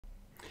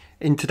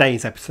In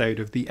today's episode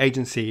of the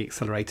Agency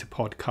Accelerator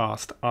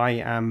podcast, I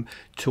am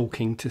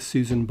talking to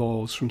Susan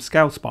Boles from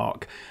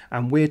ScaleSpark,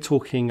 and we're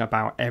talking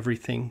about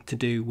everything to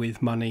do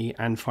with money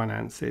and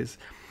finances.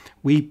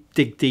 We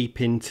dig deep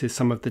into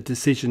some of the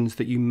decisions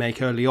that you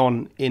make early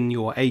on in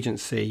your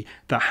agency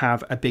that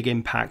have a big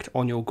impact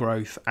on your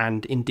growth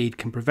and indeed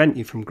can prevent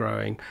you from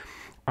growing.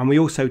 And we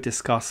also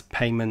discuss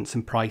payments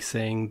and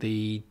pricing,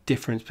 the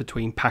difference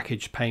between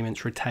package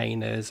payments,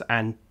 retainers,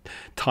 and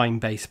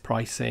time-based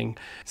pricing.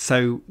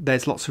 So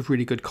there's lots of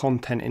really good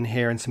content in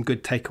here and some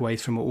good takeaways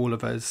from all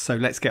of us. So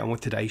let's get on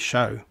with today's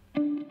show.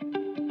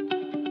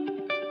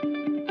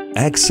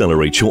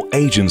 Accelerate your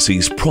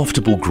agency's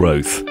profitable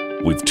growth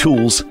with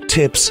tools,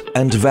 tips,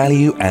 and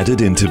value-added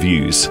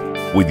interviews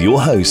with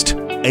your host,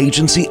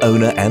 agency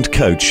owner and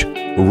coach,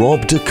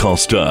 Rob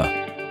DaCosta.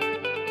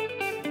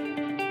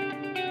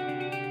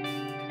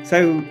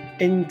 So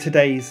in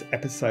today's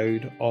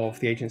episode of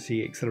the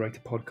Agency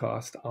Accelerator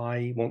podcast,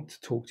 I want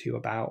to talk to you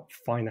about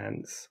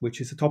finance,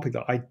 which is a topic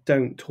that I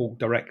don't talk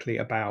directly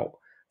about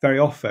very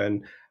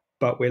often,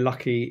 but we're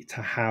lucky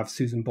to have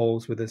Susan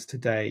Boles with us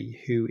today,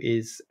 who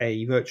is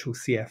a virtual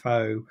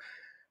CFO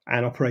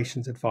and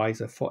operations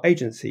advisor for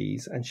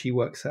agencies, and she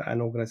works at an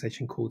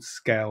organization called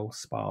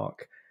ScaleSpark.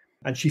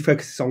 And she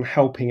focuses on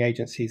helping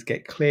agencies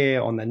get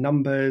clear on their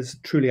numbers,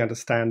 truly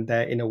understand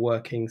their inner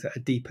workings at a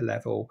deeper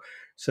level,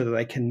 so that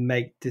they can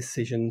make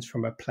decisions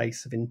from a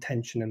place of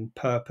intention and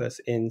purpose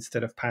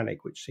instead of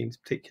panic, which seems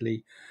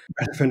particularly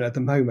relevant at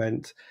the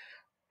moment.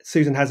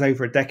 Susan has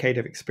over a decade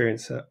of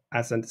experience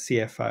as a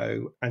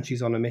CFO, and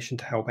she's on a mission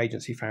to help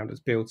agency founders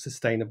build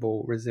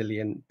sustainable,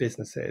 resilient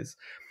businesses.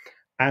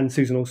 And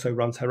Susan also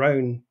runs her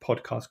own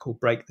podcast called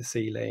Break the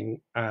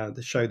Ceiling,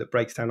 the show that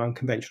breaks down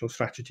unconventional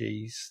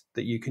strategies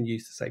that you can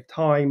use to save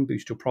time,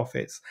 boost your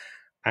profits,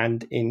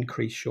 and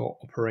increase your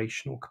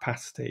operational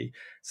capacity.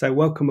 So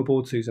welcome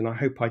aboard, Susan. I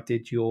hope I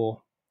did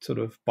your sort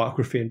of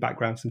biography and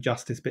background some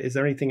justice, but is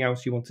there anything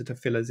else you wanted to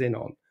fill us in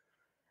on?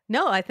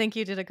 No, I think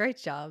you did a great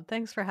job.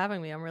 Thanks for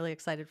having me. I'm really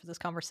excited for this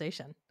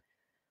conversation.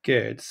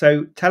 Good.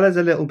 So tell us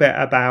a little bit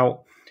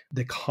about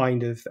the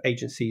kind of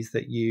agencies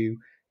that you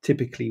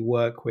typically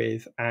work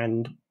with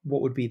and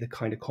what would be the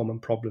kind of common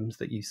problems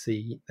that you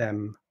see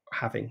them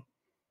having.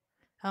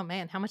 Oh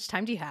man, how much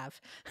time do you have?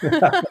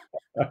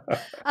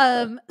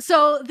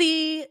 So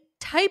the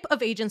type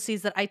of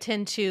agencies that I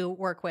tend to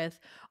work with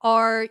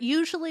are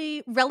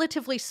usually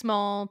relatively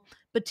small,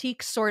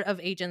 boutique sort of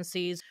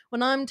agencies.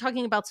 When I'm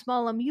talking about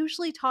small, I'm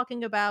usually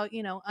talking about,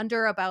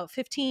 under about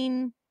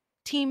 15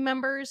 team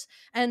members.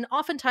 And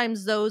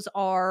oftentimes those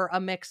are a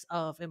mix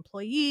of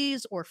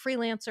employees or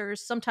freelancers.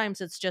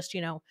 Sometimes it's just,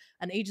 an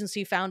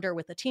agency founder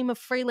with a team of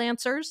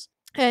freelancers.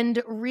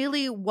 And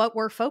really what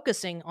we're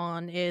focusing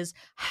on is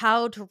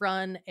how to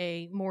run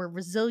a more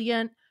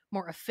resilient,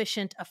 more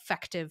efficient,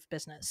 effective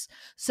business.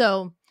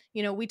 So,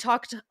 we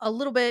talked a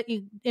little bit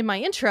in my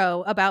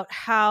intro about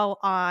how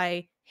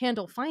I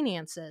handle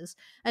finances.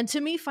 And to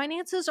me,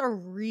 finances are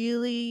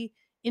really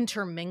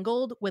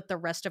intermingled with the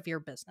rest of your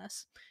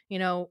business.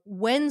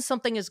 When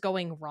something is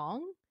going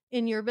wrong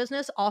in your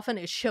business, often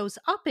it shows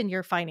up in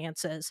your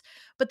finances,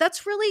 but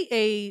that's really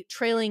a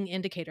trailing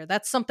indicator.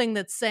 That's something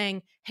that's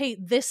saying, hey,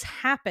 this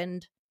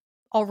happened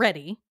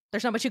already.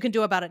 There's not much you can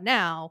do about it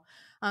now.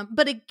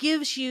 But it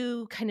gives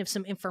you kind of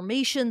some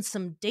information,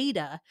 some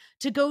data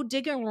to go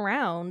digging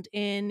around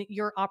in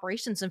your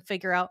operations and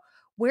figure out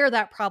where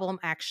that problem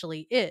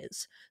actually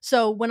is.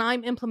 So when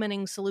I'm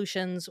implementing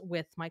solutions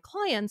with my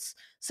clients,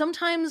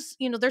 sometimes,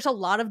 there's a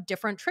lot of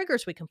different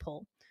triggers we can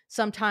pull.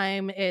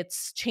 Sometimes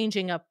it's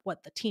changing up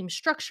what the team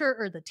structure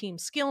or the team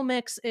skill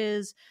mix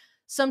is.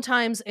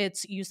 Sometimes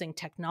it's using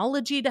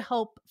technology to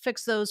help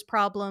fix those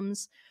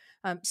problems.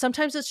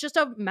 Sometimes it's just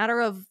a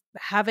matter of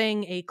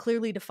having a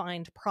clearly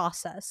defined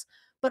process.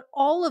 But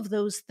all of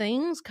those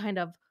things kind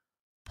of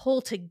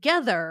pull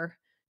together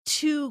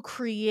to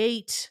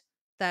create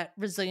that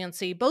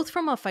resiliency, both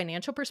from a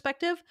financial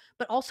perspective,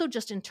 but also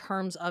just in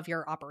terms of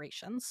your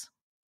operations.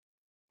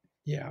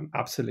 Yeah,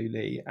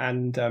 absolutely.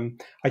 And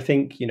I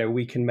think,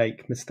 we can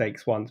make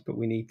mistakes once, but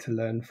we need to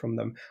learn from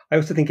them. I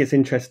also think it's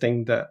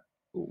interesting that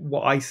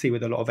what I see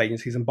with a lot of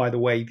agencies, and by the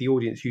way, the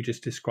audience you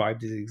just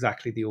described is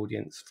exactly the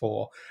audience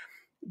for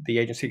the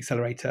Agency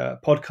Accelerator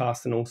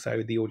podcast and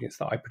also the audience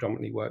that I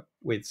predominantly work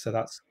with. So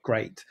that's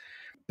great.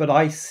 But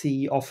I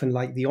see often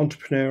like the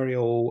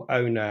entrepreneurial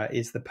owner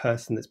is the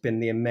person that's been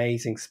the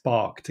amazing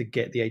spark to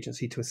get the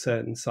agency to a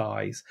certain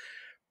size.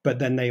 But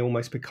then they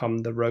almost become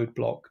the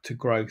roadblock to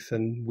growth,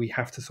 and we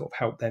have to sort of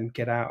help them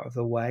get out of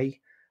the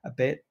way a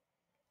bit.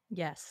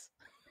 Yes.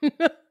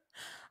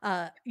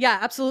 Yeah,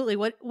 absolutely.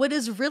 What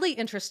is really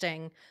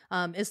interesting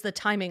is the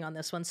timing on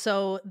this one.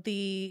 So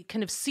the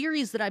kind of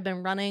series that I've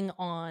been running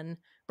on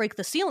Break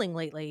the Ceiling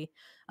lately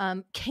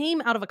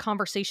came out of a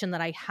conversation that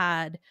I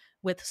had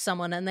with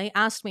someone, and they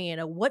asked me,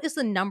 what is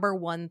the number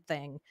one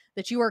thing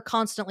that you are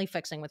constantly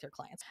fixing with your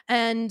clients?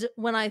 And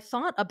when I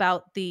thought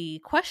about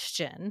the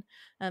question,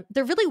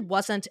 there really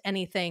wasn't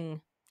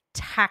anything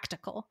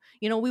tactical.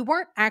 We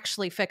weren't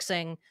actually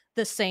fixing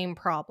the same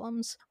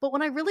problems. But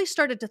when I really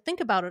started to think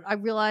about it, I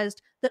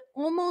realized that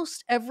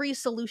almost every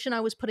solution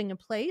I was putting in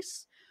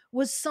place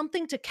was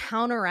something to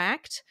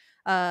counteract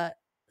uh,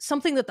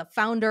 something that the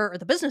founder or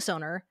the business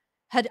owner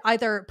had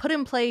either put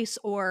in place,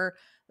 or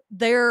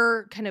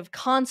their kind of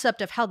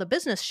concept of how the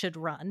business should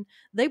run.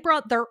 They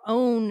brought their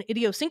own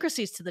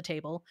idiosyncrasies to the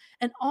table,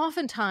 and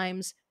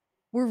oftentimes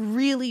were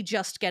really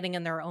just getting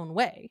in their own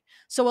way.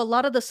 So a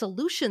lot of the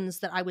solutions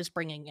that I was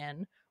bringing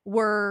in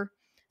were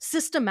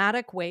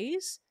systematic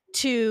ways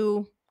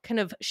to kind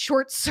of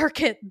short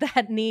circuit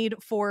that need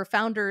for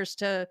founders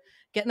to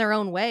get in their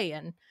own way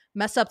and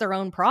mess up their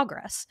own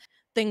progress.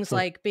 Things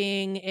like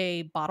being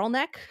a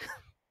bottleneck.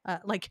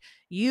 Like,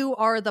 you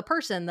are the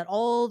person that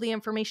all the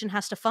information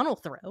has to funnel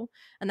through,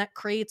 and that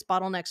creates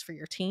bottlenecks for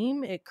your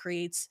team. It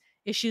creates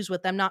issues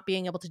with them not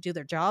being able to do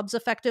their jobs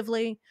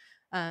effectively.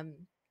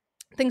 Um,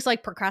 Things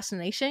like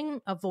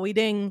procrastination,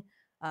 avoiding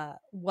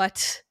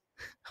what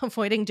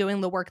avoiding doing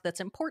the work that's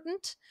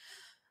important.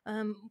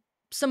 Um,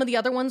 some of the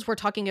other ones, we're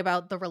talking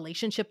about the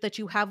relationship that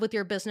you have with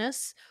your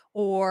business,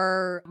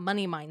 or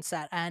money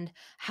mindset, and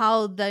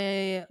how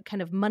the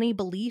kind of money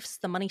beliefs,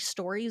 the money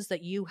stories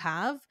that you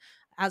have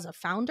as a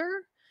founder,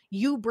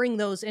 you bring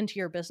those into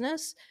your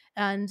business.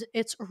 And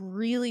it's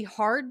really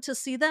hard to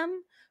see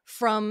them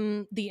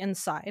from the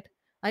inside.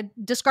 I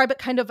describe it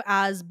kind of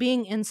as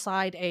being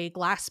inside a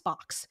glass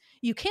box.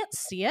 You can't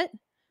see it,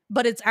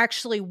 but it's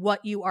actually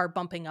what you are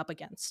bumping up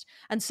against.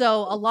 And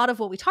so a lot of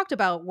what we talked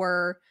about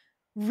were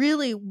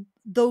really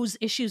those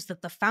issues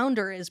that the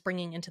founder is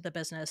bringing into the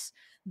business,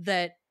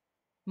 that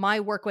my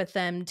work with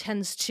them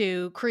tends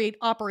to create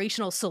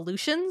operational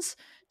solutions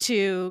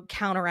to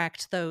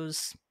counteract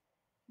those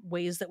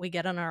ways that we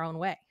get in our own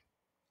way.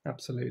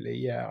 Absolutely.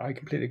 Yeah, I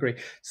completely agree.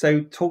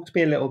 So talk to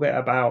me a little bit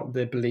about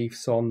the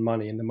beliefs on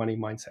money and the money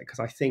mindset, because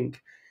I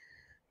think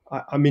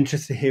I'm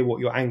interested to hear what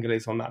your angle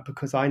is on that,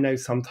 because I know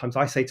sometimes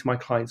I say to my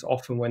clients,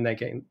 often when they're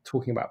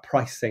talking about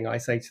pricing, I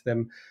say to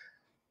them,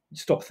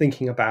 stop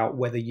thinking about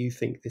whether you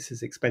think this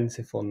is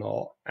expensive or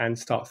not, and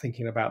start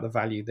thinking about the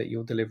value that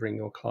you're delivering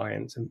your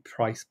clients, and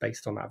price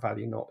based on that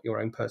value, not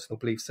your own personal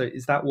beliefs. So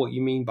is that what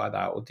you mean by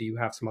that, or do you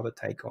have some other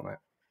take on it?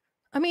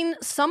 I mean,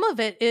 some of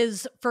it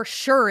is for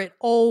sure. It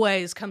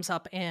always comes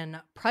up in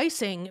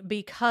pricing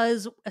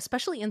because,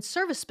 especially in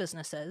service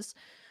businesses,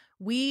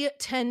 we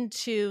tend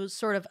to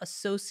sort of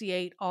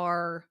associate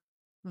our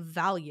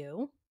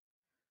value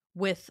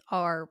with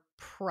our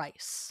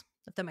price,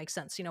 if that makes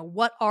sense.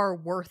 What our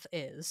worth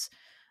is.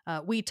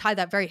 We tie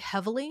that very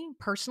heavily,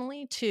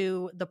 personally,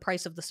 to the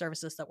price of the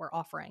services that we're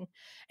offering.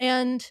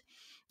 And,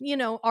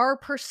 our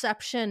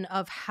perception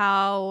of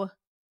how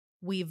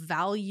we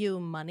value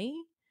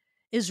money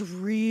is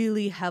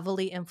really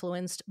heavily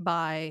influenced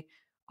by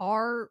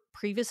our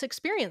previous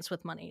experience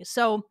with money.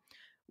 So,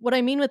 what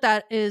I mean with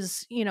that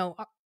is,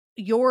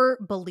 your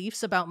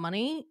beliefs about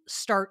money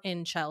start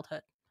in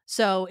childhood.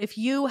 So, if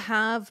you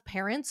have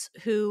parents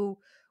who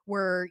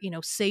were,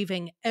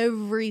 saving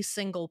every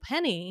single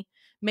penny,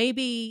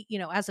 maybe,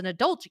 as an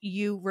adult,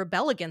 you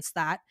rebel against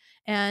that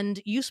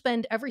and you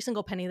spend every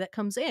single penny that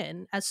comes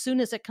in as soon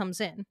as it comes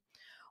in.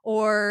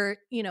 Or,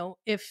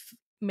 if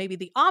maybe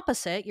the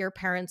opposite, your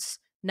parents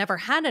never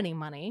had any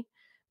money,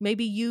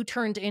 maybe you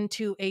turned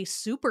into a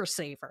super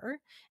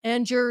saver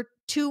and you're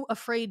too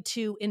afraid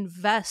to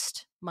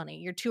invest money.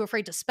 You're too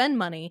afraid to spend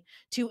money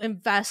to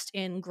invest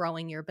in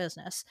growing your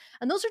business.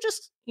 And those are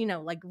just,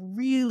 like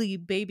really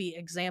baby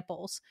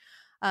examples.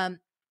 Um,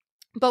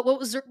 but what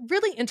was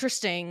really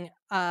interesting,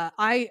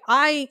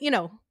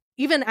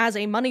 even as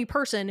a money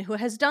person who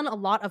has done a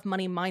lot of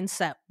money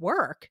mindset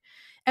work,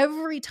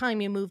 every time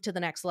you move to the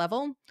next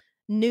level,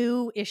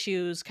 new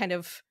issues kind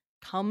of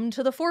come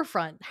to the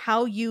forefront.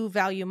 How you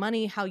value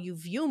money, how you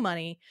view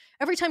money.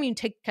 Every time you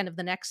take kind of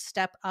the next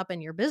step up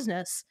in your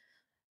business,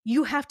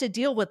 you have to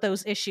deal with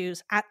those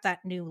issues at that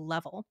new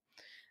level.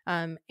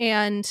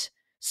 And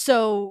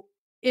so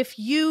if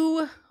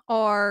you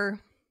are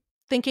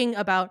thinking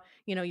about,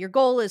 your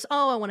goal is,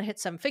 oh, I want to hit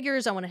 7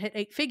 figures, I want to hit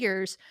 8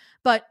 figures,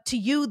 but to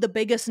you, the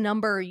biggest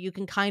number you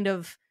can kind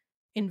of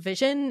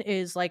envision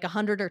is like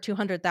 100 or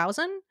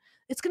 200,000.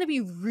 It's going to be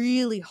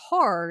really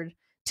hard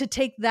to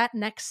take that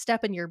next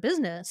step in your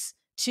business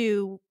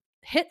to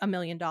hit $1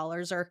 million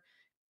or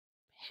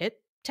hit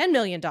 $10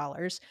 million,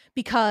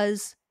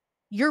 because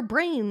your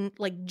brain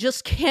like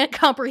just can't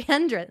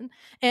comprehend it,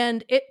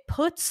 and it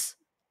puts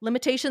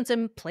limitations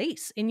in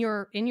place in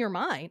your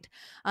mind.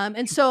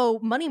 And so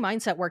money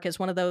mindset work is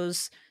one of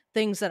those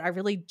things that I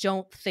really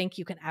don't think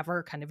you can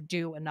ever kind of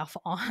do enough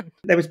on.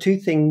 There was 2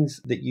 things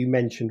that you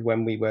mentioned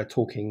when we were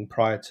talking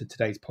prior to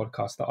today's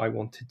podcast that I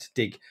wanted to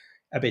dig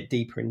a bit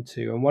deeper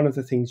into. And one of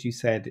the things you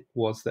said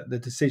was that the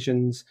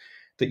decisions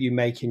that you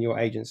make in your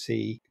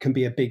agency can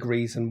be a big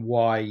reason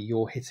why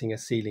you're hitting a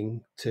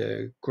ceiling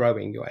to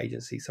growing your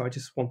agency. So I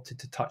just wanted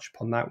to touch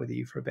upon that with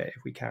you for a bit,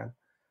 if we can.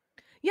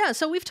 Yeah,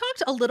 so we've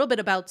talked a little bit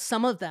about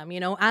some of them.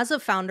 As a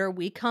founder,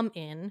 we come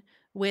in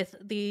with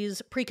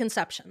these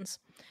preconceptions.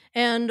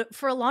 And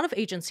for a lot of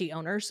agency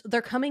owners,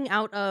 they're coming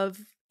out of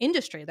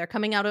industry. They're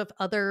coming out of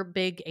other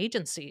big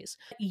agencies.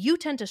 You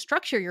tend to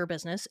structure your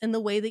business in the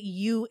way that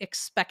you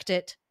expect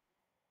it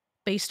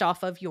based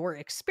off of your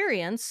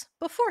experience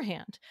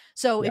beforehand.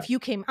 So Yeah. if you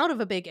came out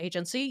of a big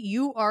agency,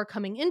 you are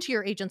coming into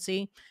your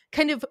agency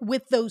kind of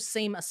with those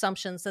same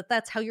assumptions that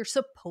that's how you're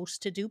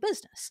supposed to do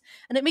business.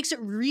 And it makes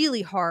it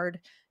really hard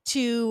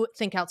to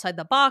think outside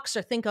the box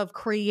or think of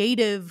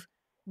creative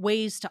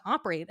ways to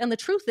operate. And the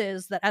truth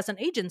is that as an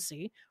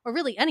agency, or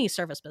really any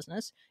service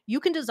business, you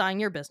can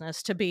design your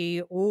business to be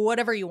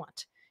whatever you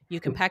want. You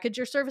can package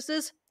your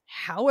services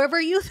however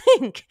you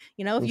think.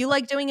 If you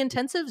like doing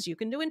intensives, you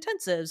can do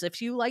intensives.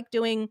 If you like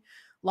doing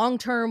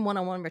long-term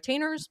one-on-one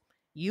retainers,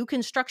 you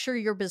can structure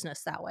your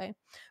business that way.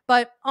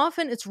 But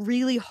often it's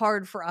really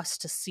hard for us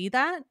to see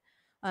that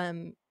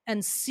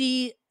and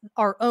see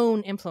our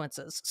own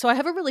influences. So I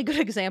have a really good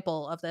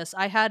example of this.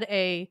 I had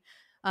a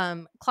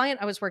client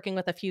I was working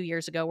with a few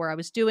years ago where I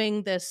was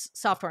doing this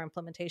software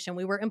implementation.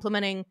 We were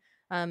implementing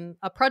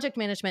a project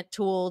management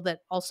tool that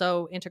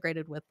also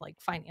integrated with like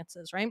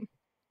finances, right?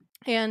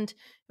 And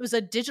it was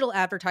a digital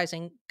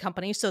advertising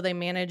company. So they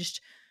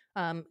managed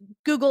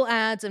Google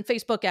ads and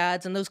Facebook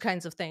ads and those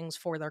kinds of things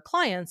for their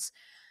clients.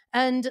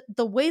 And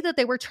the way that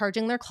they were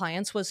charging their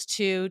clients was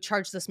to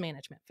charge this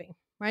management fee,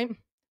 right?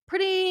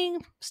 Pretty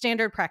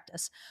standard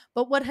practice.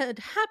 But what had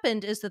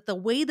happened is that the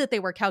way that they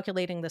were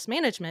calculating this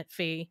management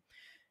fee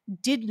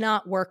did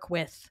not work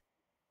with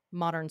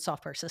modern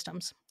software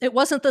systems. It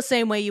wasn't the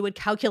same way you would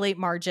calculate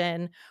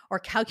margin or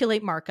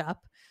calculate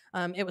markup.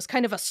 It was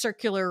kind of a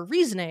circular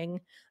reasoning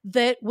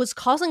that was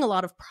causing a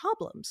lot of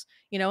problems.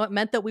 It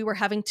meant that we were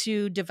having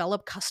to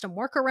develop custom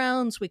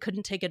workarounds. We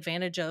couldn't take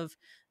advantage of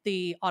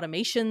the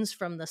automations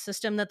from the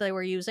system that they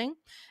were using.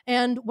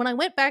 And when I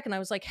went back and I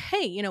was like,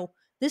 hey,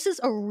 this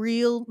is a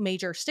real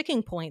major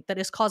sticking point that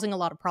is causing a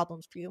lot of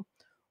problems for you.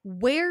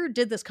 Where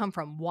did this come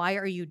from? Why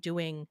are you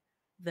doing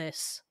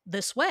this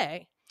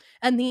way?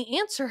 And the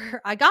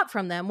answer I got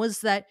from them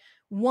was that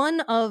one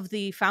of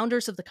the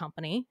founders of the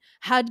company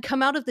had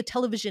come out of the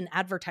television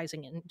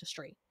advertising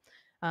industry.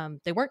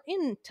 They weren't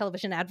in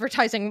television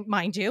advertising,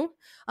 mind you,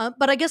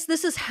 but I guess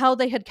this is how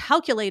they had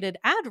calculated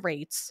ad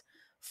rates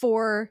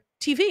for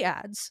TV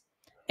ads.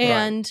 Right.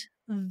 And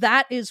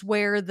that is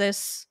where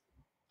this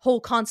whole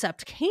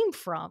concept came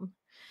from.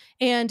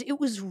 And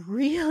it was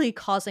really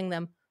causing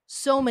them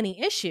so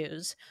many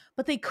issues,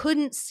 but they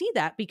couldn't see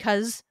that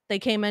because they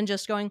came in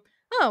just going,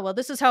 oh, well,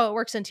 this is how it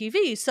works in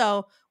TV,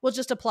 so we'll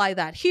just apply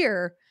that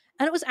here.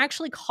 And it was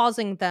actually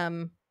causing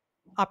them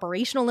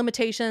operational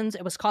limitations.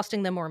 It was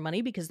costing them more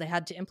money because they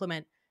had to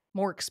implement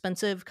more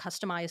expensive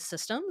customized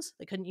systems.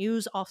 They couldn't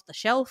use off the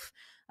shelf.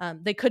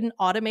 They couldn't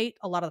automate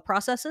a lot of the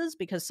processes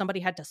because somebody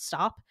had to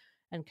stop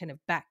and kind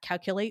of back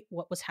calculate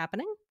what was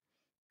happening.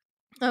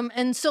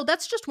 And so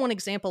that's just one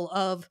example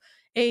of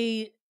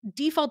a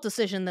default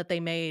decision that they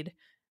made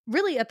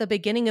really at the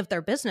beginning of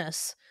their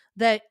business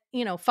that,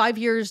 5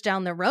 years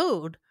down the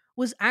road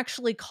was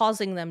actually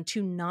causing them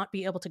to not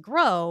be able to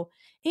grow.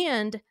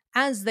 And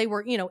as they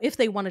were, if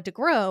they wanted to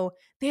grow,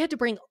 they had to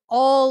bring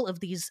all of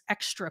these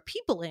extra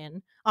people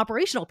in,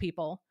 operational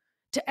people,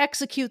 to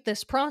execute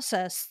this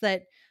process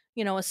that,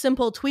 a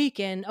simple tweak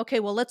in, okay,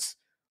 well, let's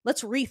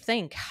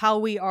rethink how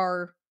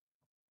we're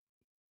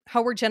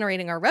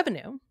generating our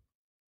revenue.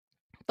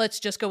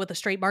 Let's just go with a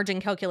straight margin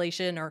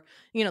calculation, or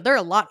there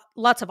are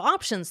lots of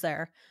options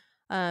there,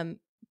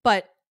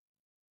 but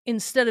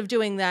instead of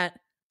doing that,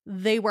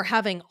 they were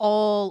having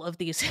all of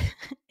these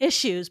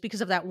issues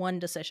because of that one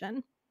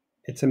decision.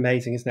 It's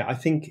amazing, isn't it? I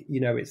think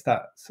it's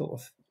that sort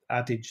of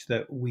adage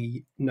that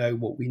we know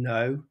what we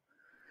know.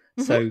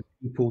 Mm-hmm. So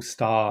people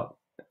start,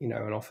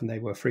 and often they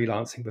were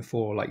freelancing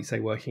before, like you say,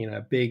 working in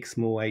a big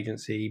small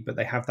agency, but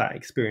they have that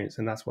experience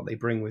and that's what they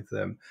bring with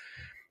them.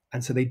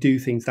 And so they do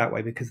things that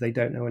way because they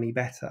don't know any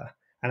better.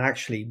 And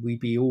actually,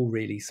 we'd be all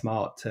really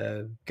smart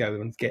to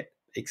go and get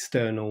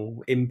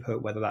external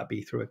input, whether that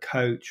be through a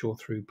coach or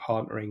through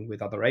partnering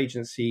with other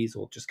agencies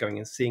or just going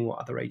and seeing what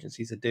other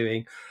agencies are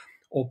doing,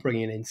 or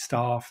bringing in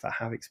staff that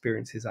have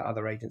experiences at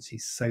other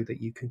agencies, so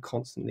that you can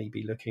constantly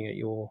be looking at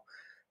your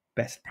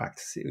best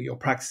practices, your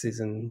practices,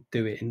 and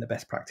do it in the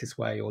best practice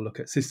way, or look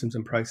at systems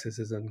and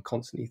processes and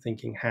constantly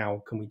thinking,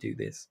 how can we do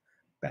this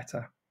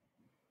better?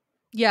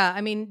 Yeah,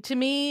 I mean, to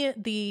me,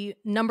 the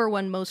number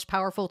one most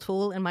powerful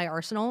tool in my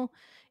arsenal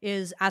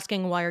is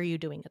asking, why are you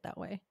doing it that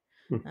way?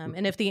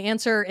 And if the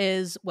answer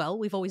is, well,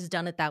 we've always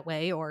done it that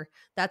way, or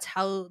that's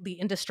how the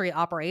industry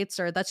operates,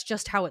 or that's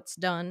just how it's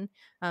done,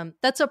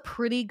 that's a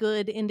pretty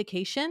good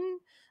indication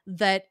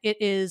that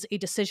it is a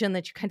decision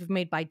that you kind of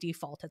made by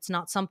default. It's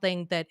not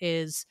something that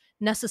is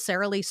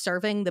necessarily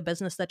serving the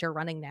business that you're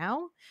running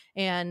now.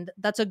 And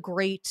that's a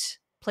great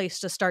place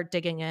to start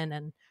digging in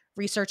and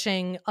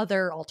researching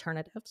other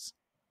alternatives.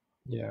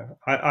 Yeah,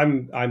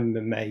 I'm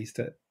amazed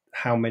at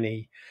how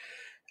many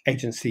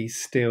agencies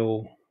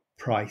still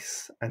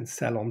price and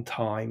sell on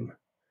time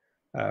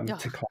to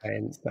Ugh.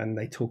 clients, and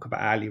they talk about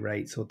hourly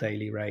rates or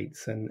daily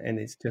rates, and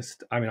it's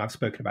just, I mean, I've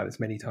spoken about this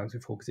many times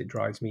before because it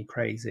drives me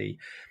crazy.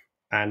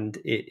 and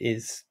it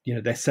is,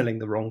 they're selling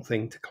the wrong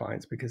thing to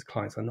clients because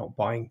clients are not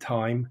buying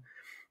time,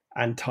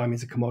 and time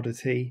is a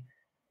commodity.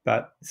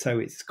 But so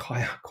it's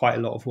quite a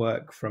lot of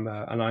work and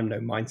I'm no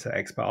mindset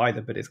expert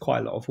either, but it's quite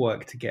a lot of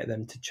work to get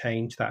them to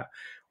change that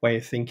way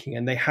of thinking.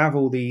 And they have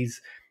all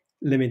these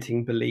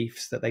limiting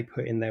beliefs that they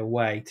put in their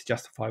way to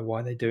justify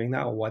why they're doing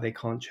that or why they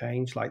can't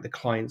change. Like the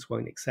clients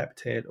won't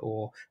accept it,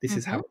 or this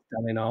is how Mm-hmm.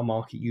 it's done in our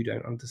market, you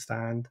don't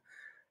understand.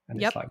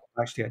 And it's Yep. like,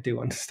 actually, I do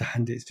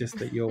understand. It's just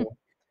that you're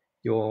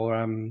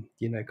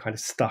kind of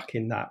stuck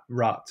in that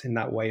rut, in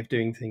that way of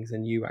doing things,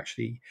 and you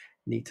actually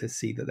need to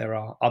see that there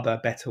are other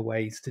better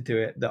ways to do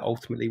it that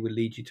ultimately will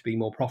lead you to be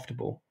more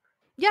profitable.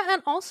 Yeah,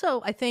 and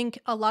also I think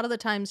a lot of the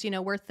times,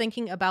 we're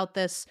thinking about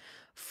this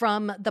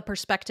from the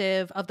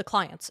perspective of the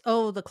clients.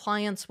 Oh, the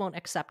clients won't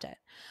accept it.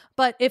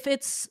 But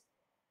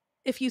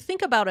if you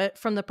think about it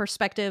from the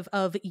perspective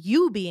of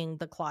you being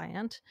the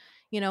client,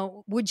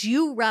 would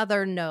you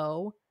rather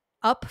know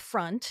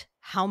upfront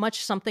how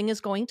much something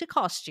is going to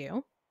cost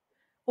you,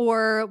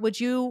 or would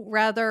you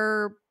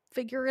rather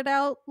figure it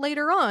out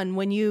later on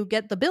when you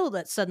get the bill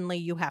that suddenly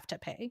you have to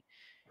pay?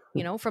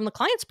 From the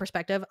client's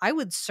perspective, I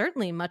would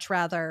certainly much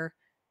rather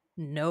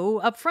know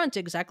upfront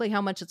exactly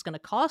how much it's going to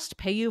cost,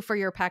 pay you for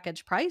your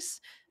package price,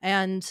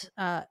 and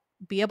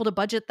be able to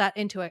budget that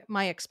into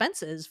my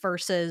expenses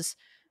versus,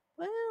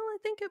 well, I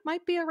think it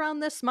might be around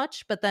this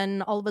much, but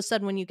then all of a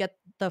sudden when you get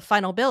the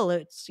final bill,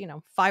 it's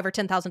 $5,000 or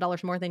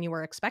 $10,000 more than you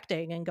were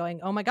expecting, and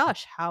going, oh my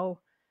gosh, how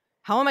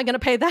am I going to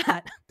pay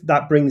that?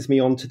 That brings me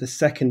on to the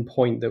second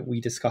point that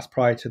we discussed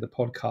prior to the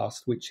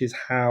podcast, which is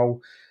how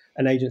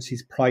an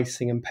agency's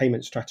pricing and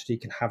payment strategy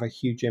can have a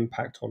huge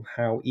impact on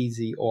how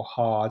easy or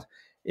hard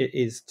it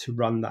is to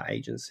run that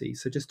agency.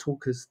 So just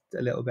talk us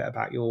a little bit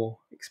about your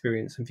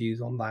experience and views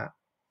on that.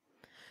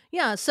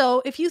 Yeah,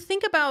 so if you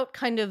think about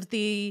kind of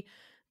the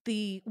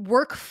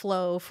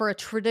workflow for a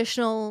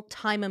traditional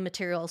time and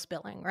materials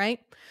billing, right?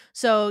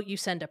 So you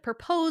send a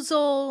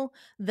proposal,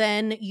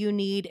 then you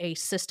need a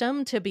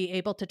system to be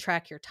able to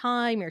track your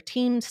time, your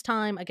team's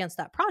time against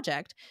that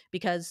project,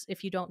 because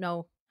if you don't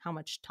know how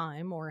much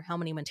time or how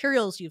many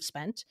materials you've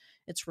spent,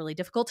 it's really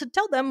difficult to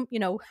tell them,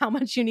 how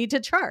much you need to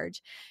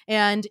charge.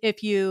 And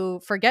if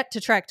you forget to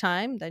track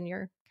time, then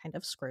you're kind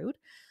of screwed.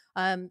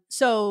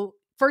 So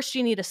first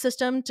you need a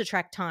system to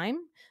track time.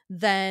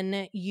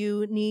 Then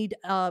you need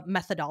a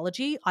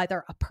methodology,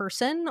 either a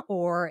person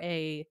or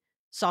a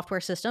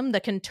software system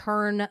that can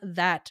turn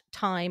that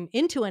time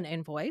into an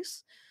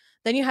invoice.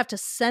 Then you have to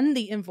send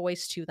the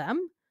invoice to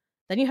them.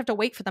 Then you have to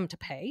wait for them to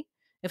pay.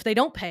 If they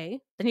don't pay,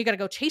 then you got to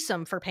go chase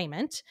them for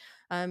payment.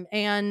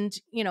 And,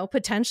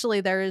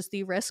 potentially there is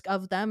the risk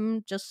of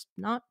them just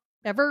not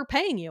ever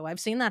paying you. I've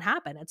seen that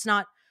happen. It's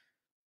not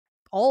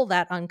all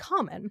that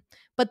uncommon.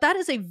 But that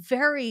is a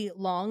very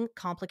long,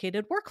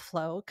 complicated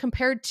workflow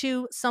compared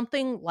to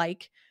something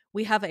like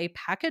we have a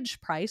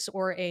package price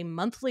or a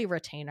monthly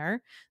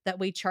retainer that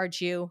we charge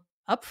you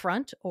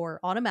upfront or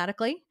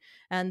automatically.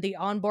 And the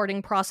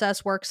onboarding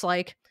process works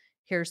like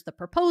here's the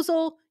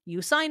proposal,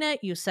 you sign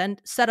it, you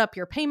set up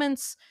your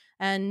payments,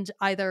 and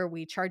either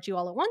we charge you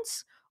all at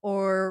once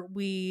or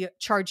we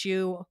charge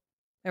you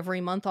every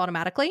month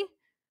automatically.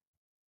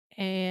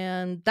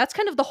 And that's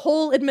kind of the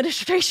whole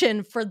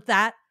administration for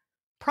that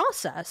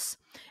process.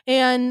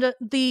 And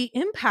the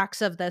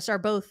impacts of this are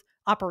both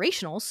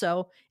operational.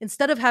 So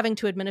instead of having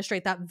to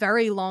administrate that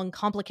very long,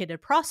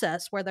 complicated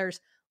process where there's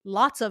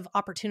lots of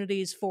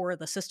opportunities for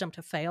the system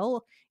to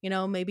fail,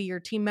 maybe your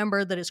team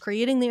member that is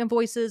creating the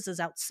invoices is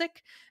out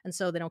sick, and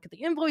so they don't get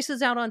the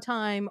invoices out on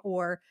time,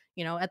 or,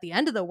 at the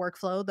end of the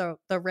workflow,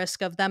 the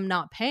risk of them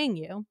not paying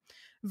you,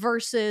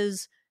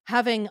 versus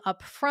having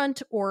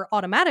upfront or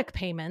automatic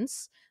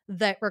payments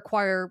that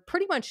require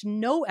pretty much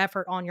no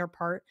effort on your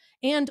part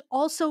and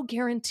also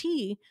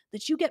guarantee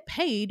that you get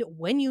paid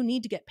when you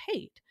need to get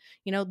paid.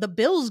 The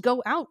bills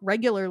go out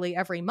regularly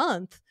every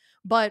month,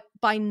 but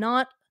by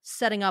not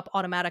setting up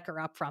automatic or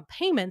upfront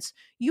payments,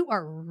 you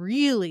are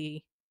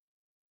really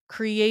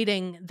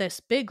creating this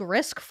big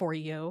risk for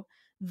you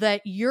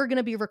that you're going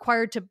to be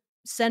required to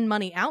send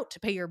money out to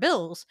pay your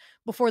bills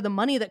before the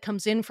money that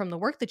comes in from the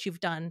work that you've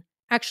done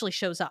actually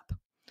shows up.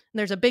 And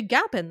there's a big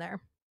gap in there.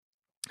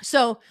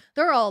 So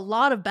there are a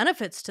lot of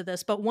benefits to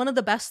this, but one of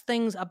the best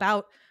things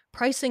about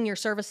pricing your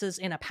services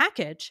in a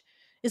package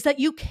is that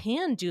you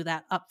can do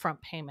that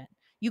upfront payment.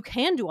 You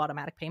can do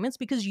automatic payments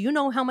because you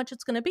know how much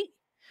it's going to be.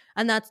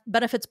 And that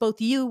benefits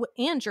both you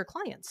and your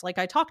clients, like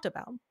I talked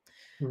about.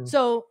 Mm.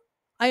 So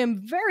I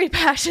am very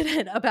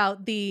passionate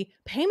about the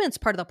payments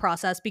part of the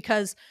process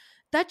because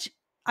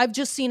I've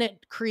just seen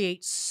it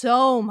create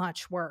so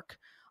much work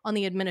on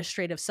the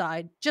administrative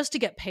side just to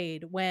get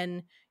paid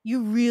when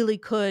you really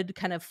could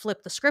kind of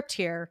flip the script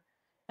here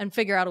and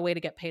figure out a way to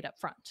get paid up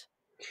front.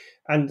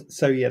 And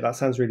so, yeah, that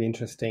sounds really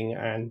interesting.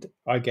 And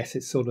I guess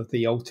it's sort of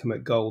the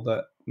ultimate goal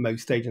that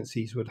most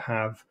agencies would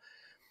have.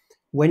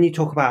 When you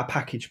talk about a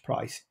package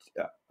price,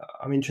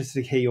 I'm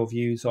interested to hear your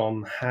views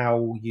on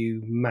how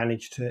you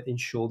manage to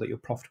ensure that you're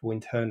profitable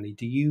internally.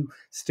 Do you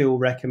still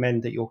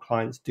recommend that your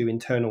clients do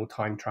internal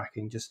time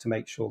tracking just to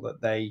make sure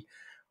that they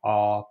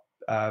are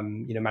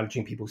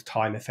managing people's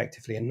time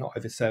effectively and not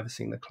over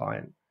servicing the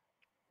client.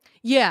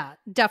 Yeah,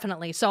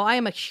 definitely. So I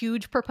am a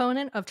huge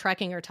proponent of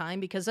tracking your time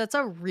because that's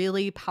a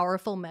really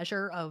powerful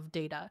measure of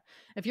data.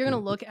 If you're going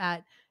to Mhm. look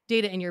at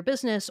data in your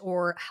business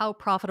or how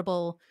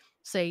profitable,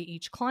 say,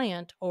 each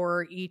client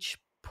or each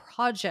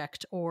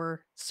project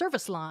or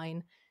service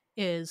line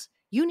is,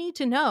 you need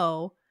to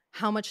know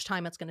how much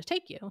time it's going to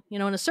take you.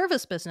 In a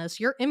service business,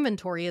 your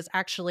inventory is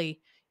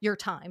actually your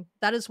time.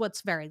 That is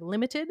what's very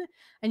limited.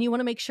 And you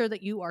want to make sure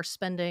that you are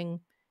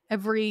spending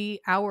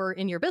every hour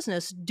in your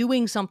business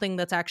doing something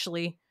that's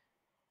actually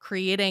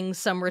creating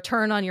some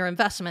return on your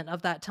investment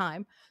of that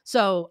time.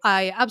 So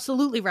I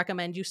absolutely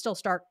recommend you still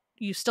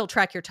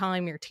track your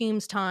time, your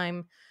team's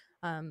time,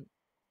 um,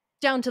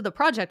 down to the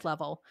project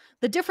level.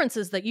 The difference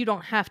is that you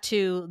don't have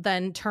to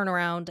then turn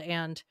around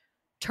and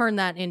turn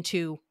that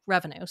into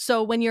revenue.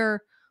 So when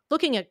you're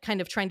looking at kind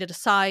of trying to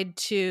decide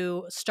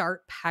to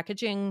start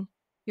packaging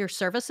your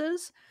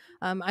services,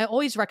 I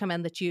always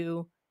recommend that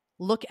you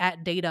look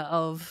at data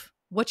of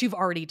what you've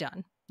already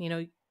done.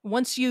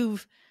 Once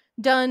you've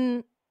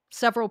done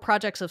several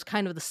projects of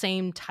kind of the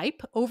same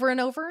type over and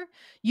over,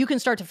 you can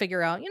start to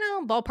figure out,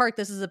 ballpark,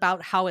 this is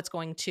about how long it's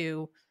going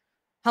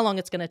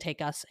to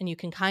take us. And you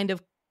can kind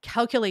of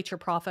calculate your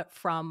profit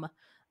from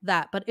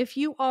that. But if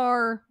you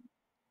are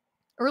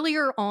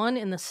earlier on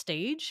in the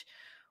stage,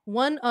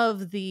 one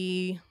of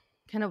the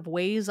kind of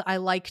ways I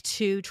like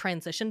to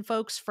transition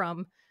folks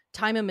from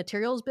time and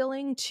materials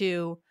billing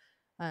to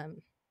um,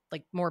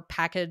 like more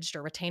packaged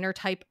or retainer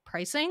type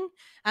pricing.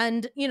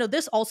 And,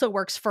 this also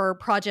works for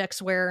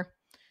projects where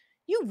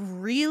you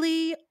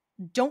really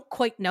don't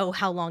quite know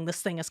how long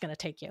this thing is going to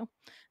take you.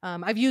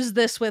 I've used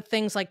this with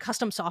things like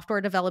custom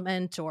software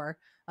development or,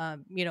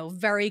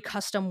 very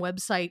custom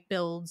website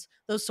builds,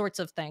 those sorts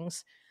of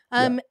things.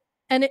 Yeah.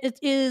 And it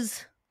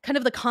is kind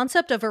of the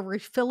concept of a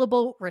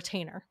refillable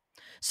retainer.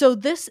 So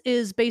this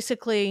is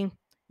basically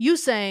you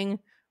saying,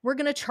 we're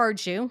going to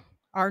charge you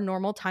our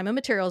normal time and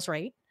materials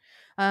rate.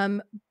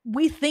 Um,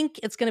 we think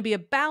it's going to be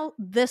about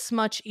this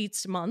much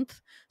each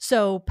month.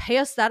 So pay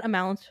us that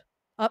amount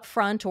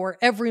upfront or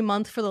every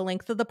month for the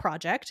length of the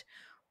project.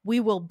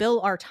 We will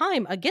bill our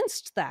time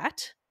against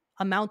that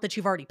amount that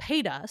you've already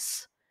paid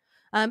us.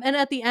 And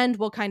at the end,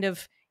 we'll kind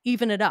of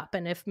even it up.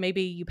 And if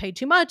maybe you paid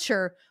too much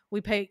or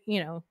we pay,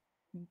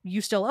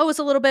 you still owe us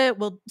a little bit,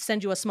 we'll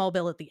send you a small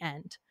bill at the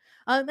end.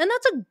 And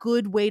that's a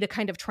good way to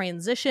kind of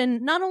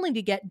transition, not only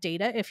to get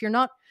data. If you're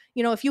not,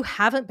 if you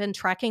haven't been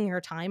tracking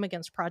your time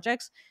against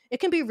projects, it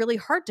can be really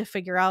hard to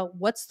figure out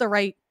what's the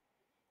right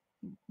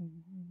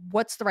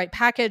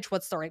package,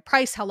 what's the right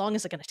price, how long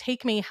is it going to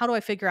take me, how do I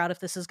figure out if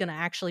this is going to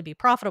actually be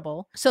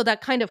profitable. So that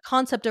kind of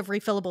concept of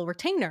refillable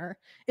retainer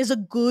is a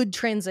good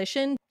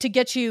transition to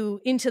get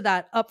you into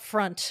that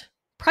upfront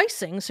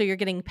pricing, so you're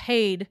getting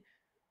paid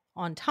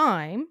on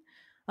time,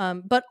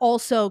 but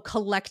also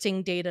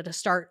collecting data to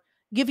start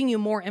giving you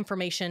more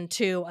information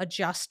to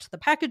adjust the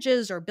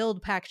packages or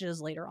build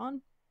packages later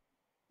on.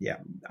 Yeah.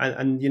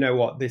 And you know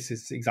what? This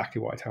is exactly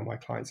what I tell my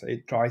clients.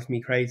 It drives me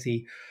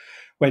crazy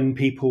when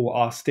people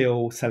are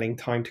still selling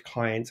time to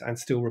clients and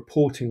still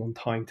reporting on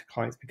time to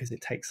clients because it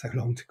takes so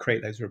long to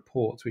create those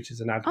reports, which is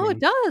an Oh, it admin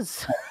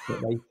does.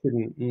 that they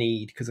shouldn't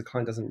need because the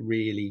client doesn't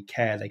really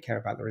care. They care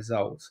about the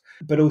results.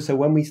 But also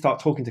when we start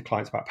talking to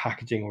clients about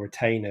packaging or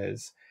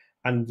retainers,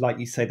 and like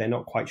you say, they're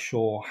not quite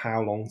sure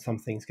how long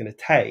something's going to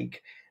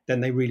take, then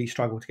they really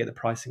struggle to get the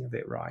pricing of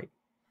it right.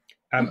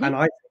 Hmm. And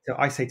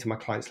I say to my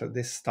clients, look,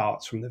 this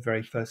starts from the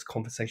very first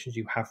conversations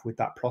you have with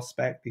that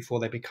prospect before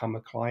they become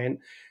a client,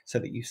 so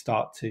that you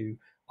start to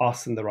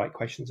ask them the right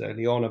questions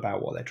early on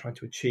about what they're trying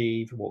to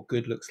achieve, what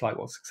good looks like,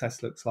 what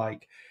success looks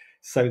like,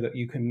 so that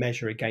you can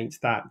measure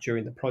against that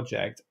during the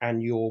project.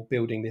 And you're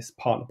building this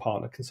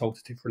partner-partner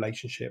consultative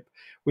relationship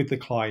with the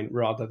client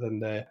rather than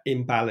the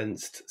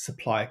imbalanced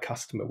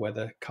supplier-customer, where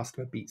the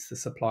customer beats the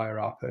supplier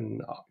up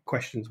and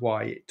questions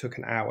why it took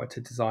an hour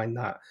to design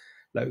that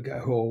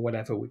logo or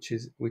whatever, which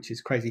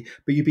is crazy.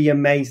 But you'd be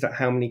amazed at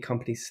how many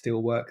companies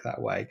still work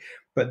that way.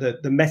 But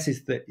the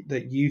message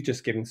that you've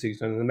just given,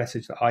 Susan, and the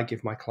message that I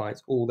give my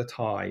clients all the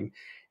time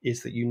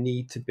is that you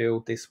need to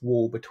build this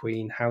wall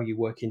between how you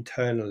work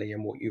internally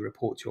and what you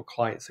report to your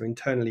clients. So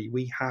internally,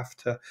 we have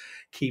to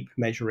keep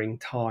measuring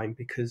time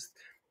because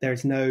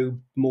there's no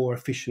more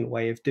efficient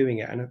way of doing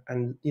it.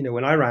 And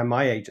when I ran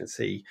my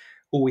agency,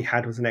 all we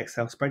had was an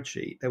Excel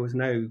spreadsheet. There was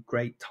no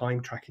great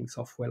time tracking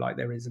software like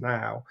there is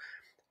now.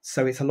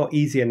 So it's a lot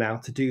easier now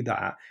to do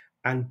that.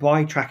 And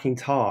by tracking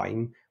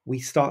time, we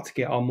start to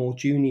get our more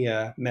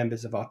junior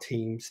members of our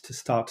teams to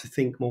start to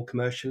think more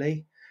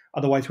commercially.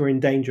 Otherwise, we're in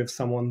danger of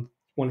someone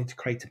wanting to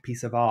create a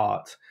piece of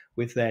art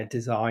with their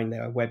design,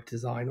 their web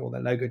design or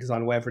their logo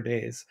design, whatever it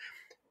is,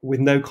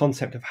 with no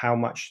concept of how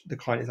much the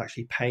client is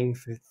actually paying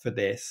for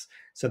this.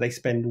 So they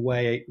spend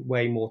way,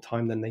 way more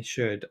time than they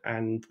should,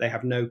 and they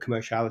have no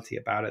commerciality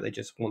about it. They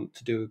just want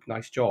to do a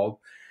nice job.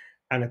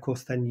 And of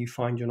course, then you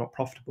find you're not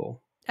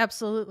profitable.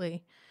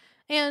 Absolutely.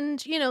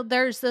 And,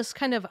 there's this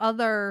kind of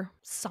other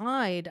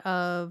side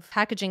of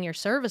packaging your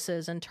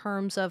services in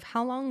terms of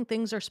how long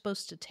things are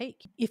supposed to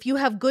take. If you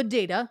have good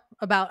data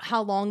about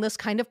how long this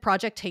kind of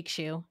project takes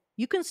you,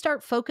 you can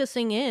start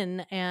focusing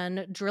in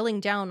and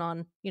drilling down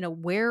on,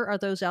 where are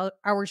those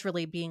hours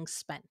really being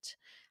spent?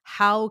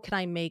 How can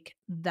I make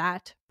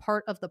that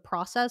part of the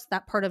process,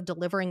 that part of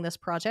delivering this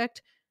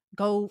project,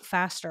 go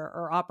faster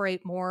or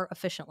operate more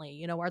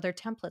efficiently? Are there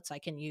templates I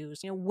can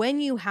use? When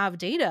you have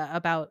data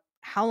about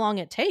how long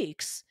it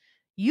takes,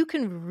 you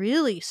can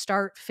really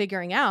start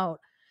figuring out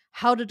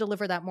how to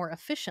deliver that more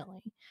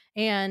efficiently.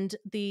 And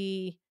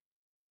the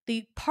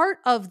part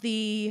of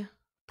the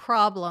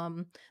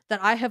problem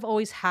that I have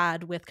always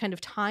had with kind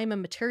of time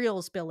and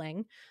materials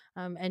billing,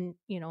 and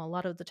a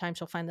lot of the times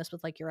you'll find this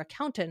with like your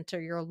accountant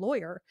or your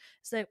lawyer,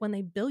 is that when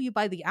they bill you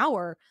by the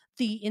hour,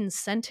 the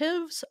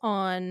incentives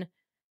on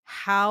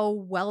how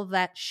well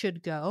that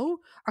should go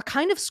are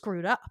kind of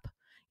screwed up.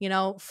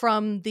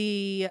 From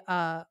the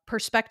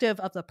perspective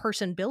of the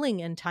person billing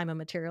in time and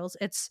materials,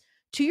 it's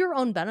to your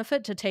own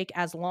benefit to take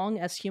as long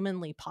as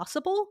humanly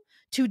possible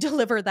to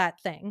deliver that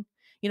thing.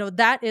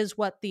 That is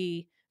what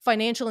the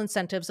financial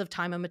incentives of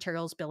time and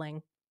materials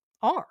billing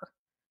are.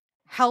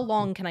 How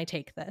long can I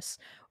take this?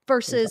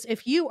 Versus Exactly.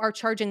 if you are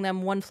charging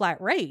them one flat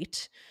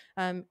rate,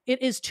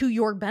 it is to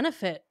your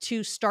benefit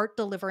to start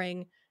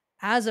delivering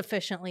as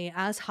efficiently,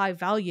 as high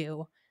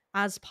value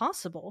as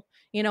possible.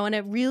 And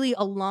it really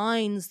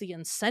aligns the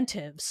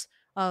incentives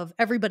of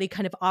everybody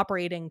kind of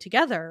operating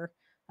together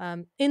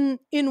in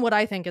what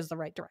I think is the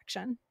right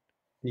direction.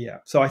 Yeah.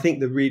 So I think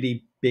the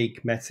really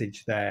big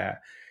message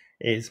there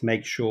is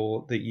make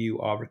sure that you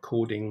are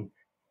recording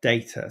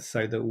data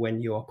so that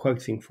when you are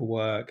quoting for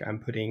work and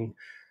putting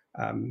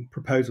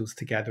proposals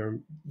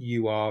together,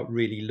 you are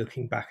really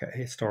looking back at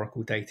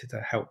historical data to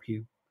help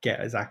you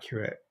get as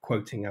accurate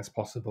quoting as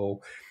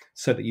possible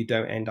so that you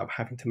don't end up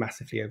having to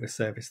massively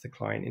overservice the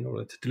client in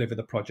order to deliver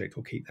the project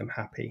or keep them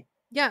happy.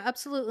 Yeah,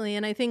 absolutely.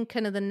 And I think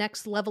kind of the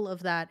next level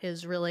of that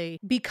is really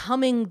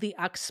becoming the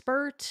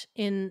expert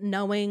in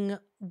knowing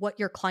what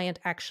your client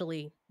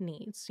actually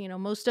needs.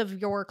 Most of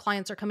your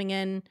clients are coming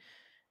in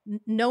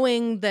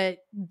knowing that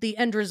the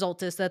end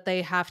result is that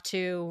they have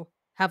to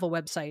have a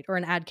website or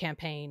an ad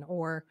campaign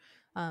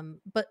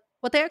but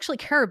what they actually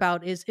care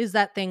about is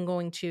that thing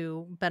going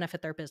to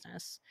benefit their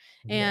business?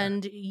 Yeah.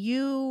 And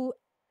you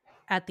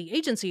at the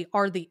agency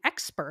are the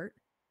expert,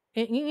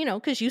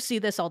 because you see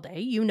this all day.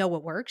 You know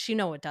what works, you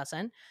know what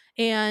doesn't.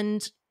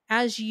 And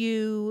as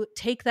you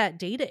take that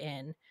data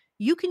in,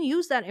 you can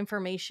use that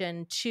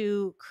information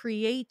to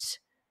create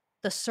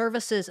the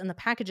services and the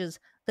packages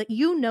that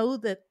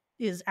that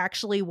is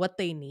actually what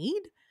they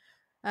need,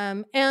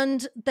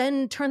 and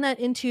then turn that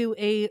into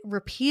a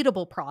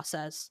repeatable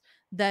process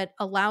that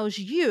allows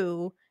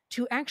you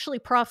to actually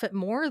profit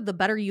more the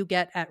better you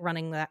get at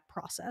running that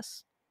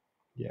process.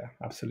 Yeah,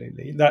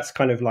 absolutely. That's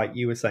kind of like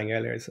you were saying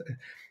earlier.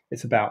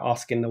 It's about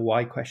asking the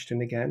why question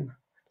again.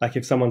 Like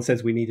if someone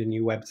says we need a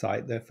new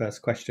website, the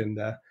first question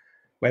the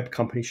web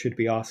company should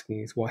be asking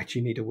is, why do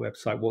you need a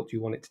website? What do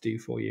you want it to do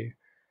for you? Yeah,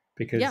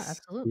 Because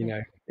absolutely.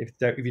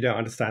 if you don't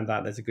understand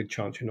that, there's a good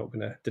chance you're not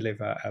going to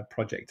deliver a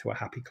project to a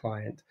happy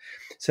client.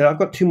 So I've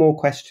got two more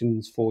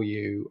questions for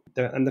you,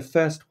 and the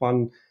first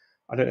one,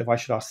 I don't know if I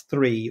should ask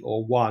three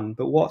or one,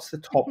 but what's the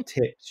top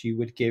tips you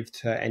would give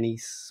to any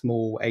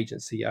small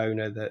agency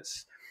owner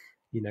that's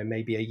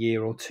maybe a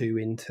year or two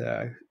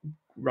into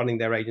running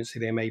their agency?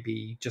 They may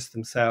be just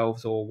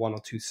themselves or one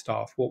or two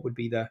staff. What would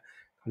be the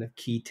kind of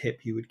key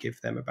tip you would give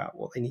them about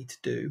what they need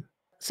to do?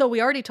 So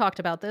we already talked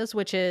about this,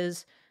 which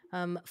is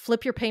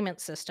flip your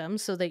payment system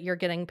so that you're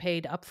getting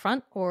paid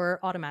upfront or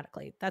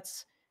automatically.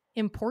 That's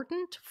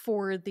important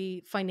for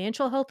the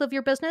financial health of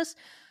your business.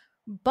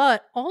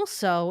 But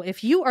also,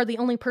 if you are the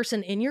only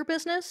person in your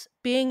business,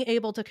 being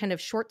able to kind of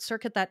short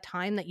circuit that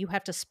time that you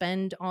have to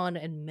spend on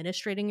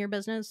administrating your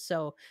business.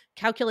 So,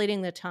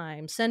 calculating the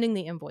time, sending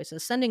the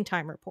invoices, sending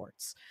time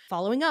reports,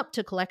 following up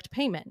to collect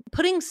payment,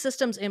 putting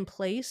systems in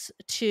place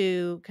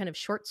to kind of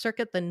short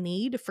circuit the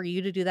need for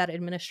you to do that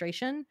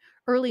administration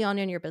early on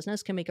in your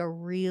business can make a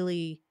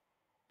really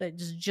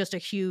that's just a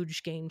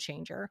huge game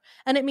changer.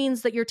 And it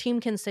means that your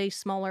team can stay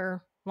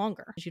smaller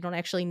longer. You don't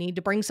actually need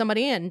to bring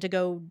somebody in to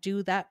go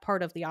do that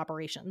part of the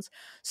operations.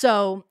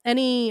 So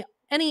any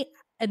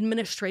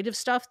administrative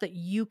stuff that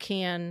you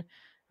can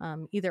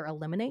either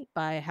eliminate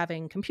by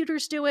having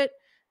computers do it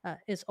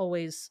is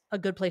always a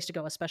good place to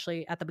go,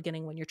 especially at the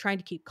beginning when you're trying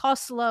to keep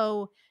costs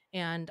low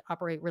and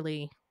operate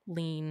really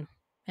lean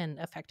and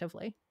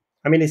effectively.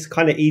 I mean, it's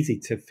kind of easy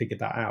to figure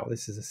that out.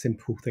 This is a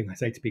simple thing I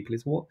say to people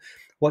is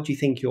what do you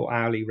think your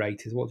hourly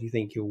rate is? What do you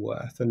think you're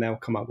worth? And they'll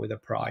come up with a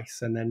price.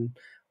 And then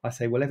I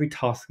say, well, every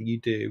task that you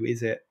do,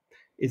 is it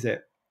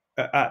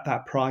at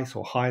that price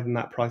or higher than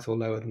that price or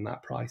lower than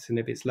that price? And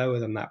if it's lower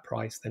than that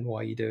price, then why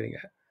are you doing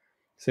it?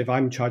 So if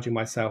I'm charging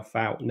myself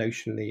out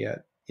notionally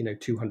at,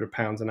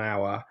 £200 an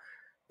hour,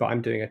 but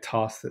I'm doing a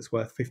task that's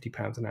worth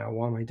 £50 an hour,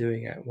 why am I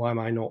doing it? Why am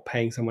I not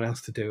paying someone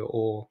else to do it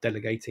or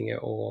delegating it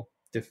or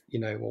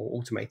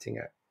or automating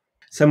it?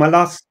 So my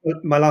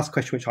last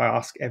question, which I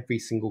ask every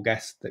single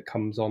guest that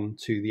comes on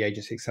to the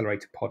Agency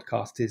Accelerator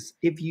podcast, is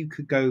if you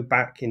could go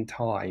back in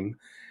time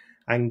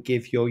and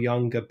give your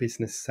younger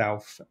business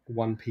self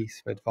one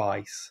piece of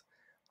advice,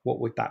 what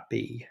would that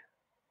be?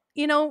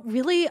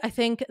 Really, I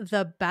think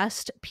the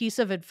best piece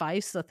of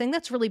advice, the thing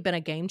that's really been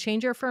a game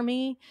changer for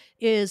me,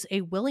 is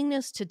a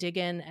willingness to dig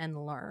in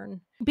and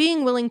learn.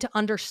 Being willing to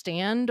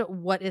understand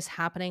what is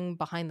happening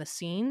behind the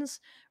scenes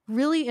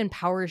really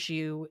empowers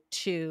you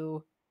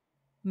to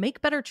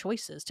make better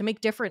choices, to make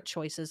different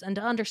choices, and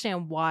to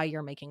understand why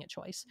you're making a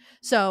choice.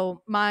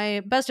 So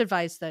my best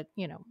advice that,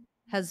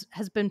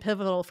 has been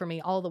pivotal for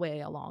me all the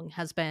way along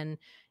has been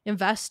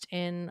invest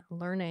in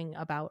learning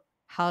about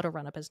how to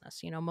run a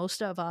business.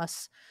 Most of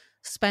us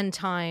spend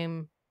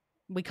time,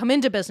 we come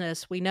into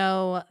business, we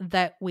know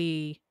that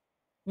we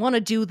want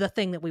to do the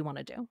thing that we want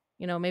to do.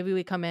 Maybe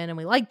we come in and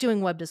we like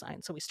doing web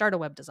design, so we start a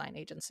web design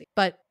agency.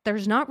 But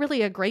there's not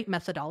really a great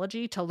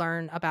methodology to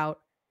learn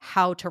about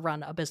how to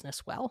run a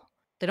business well.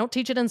 They don't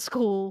teach it in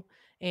school,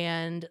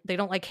 and they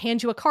don't like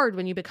hand you a card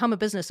when you become a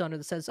business owner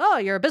that says, "Oh,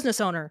 you're a business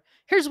owner.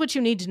 Here's what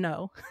you need to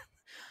know."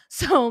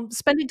 So,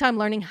 spending time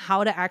learning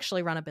how to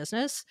actually run a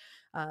business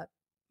uh,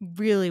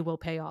 really will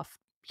pay off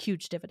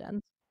huge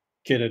dividends.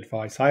 Good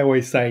advice. I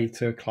always say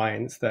to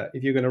clients that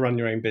if you're going to run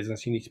your own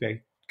business, you need to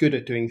be good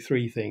at doing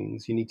three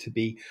things. You need to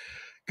be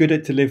good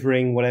at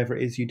delivering whatever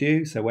it is you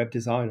do, so web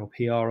design or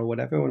PR or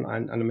whatever.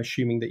 And I'm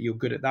assuming that you're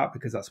good at that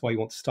because that's why you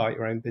want to start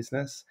your own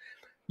business.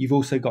 You've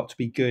also got to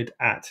be good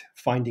at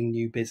finding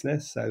new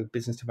business, so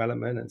business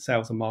development and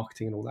sales and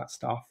marketing and all that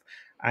stuff.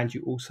 And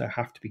you also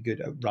have to be good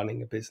at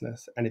running a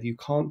business. And if you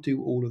can't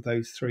do all of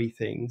those three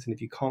things, and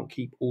if you can't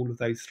keep all of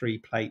those three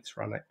plates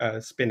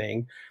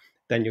spinning,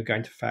 then you're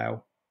going to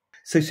fail.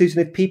 So,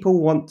 Susan, if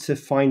people want to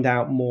find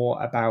out more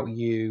about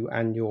you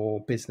and your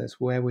business,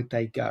 where would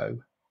they go?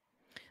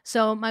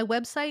 So my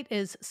website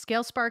is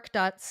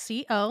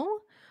scalespark.co,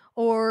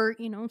 or,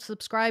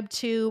 subscribe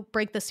to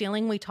Break the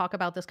Ceiling. We talk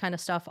about this kind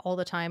of stuff all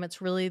the time. It's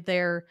really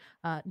there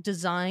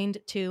designed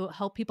to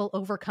help people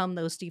overcome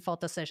those default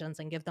decisions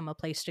and give them a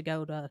place to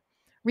go to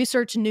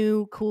research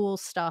new, cool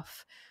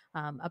stuff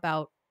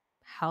about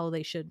how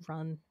they should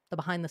run the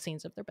behind the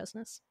scenes of their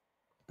business.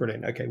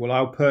 Brilliant. Okay, well,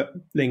 I'll put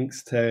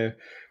links to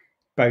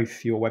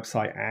both your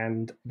website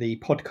and the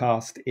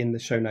podcast in the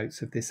show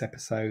notes of this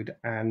episode.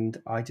 And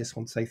I just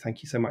want to say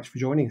thank you so much for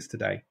joining us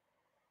today.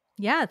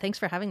 Yeah, thanks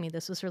for having me.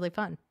 This was really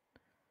fun.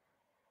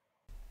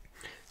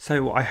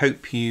 So I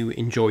hope you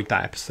enjoyed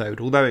that episode.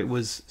 Although it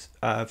was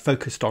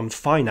focused on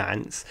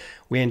finance,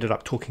 we ended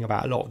up talking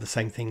about a lot of the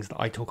same things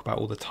that I talk about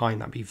all the time.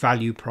 That'd be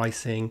value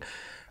pricing,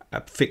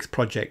 fixed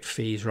project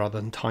fees rather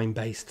than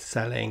time-based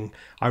selling.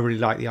 I really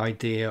like the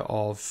idea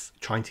of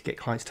trying to get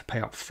clients to pay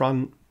up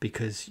front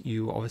because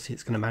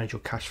it's going to manage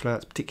your cash flow.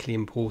 That's particularly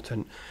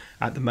important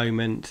at the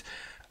moment.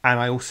 And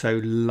I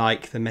also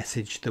like the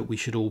message that we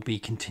should all be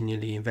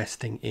continually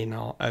investing in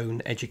our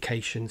own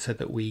education so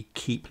that we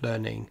keep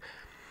learning.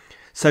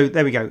 So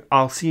there we go.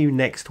 I'll see you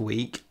next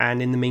week.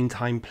 And in the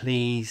meantime,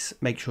 please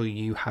make sure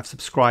you have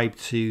subscribed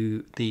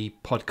to the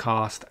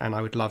podcast, and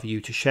I would love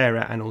you to share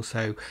it and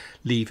also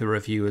leave a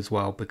review as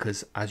well,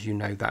 because as you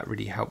know, that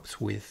really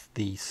helps with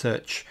the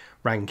search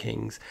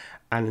rankings.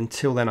 And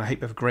until then, I hope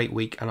you have a great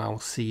week, and I'll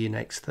see you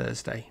next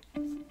Thursday.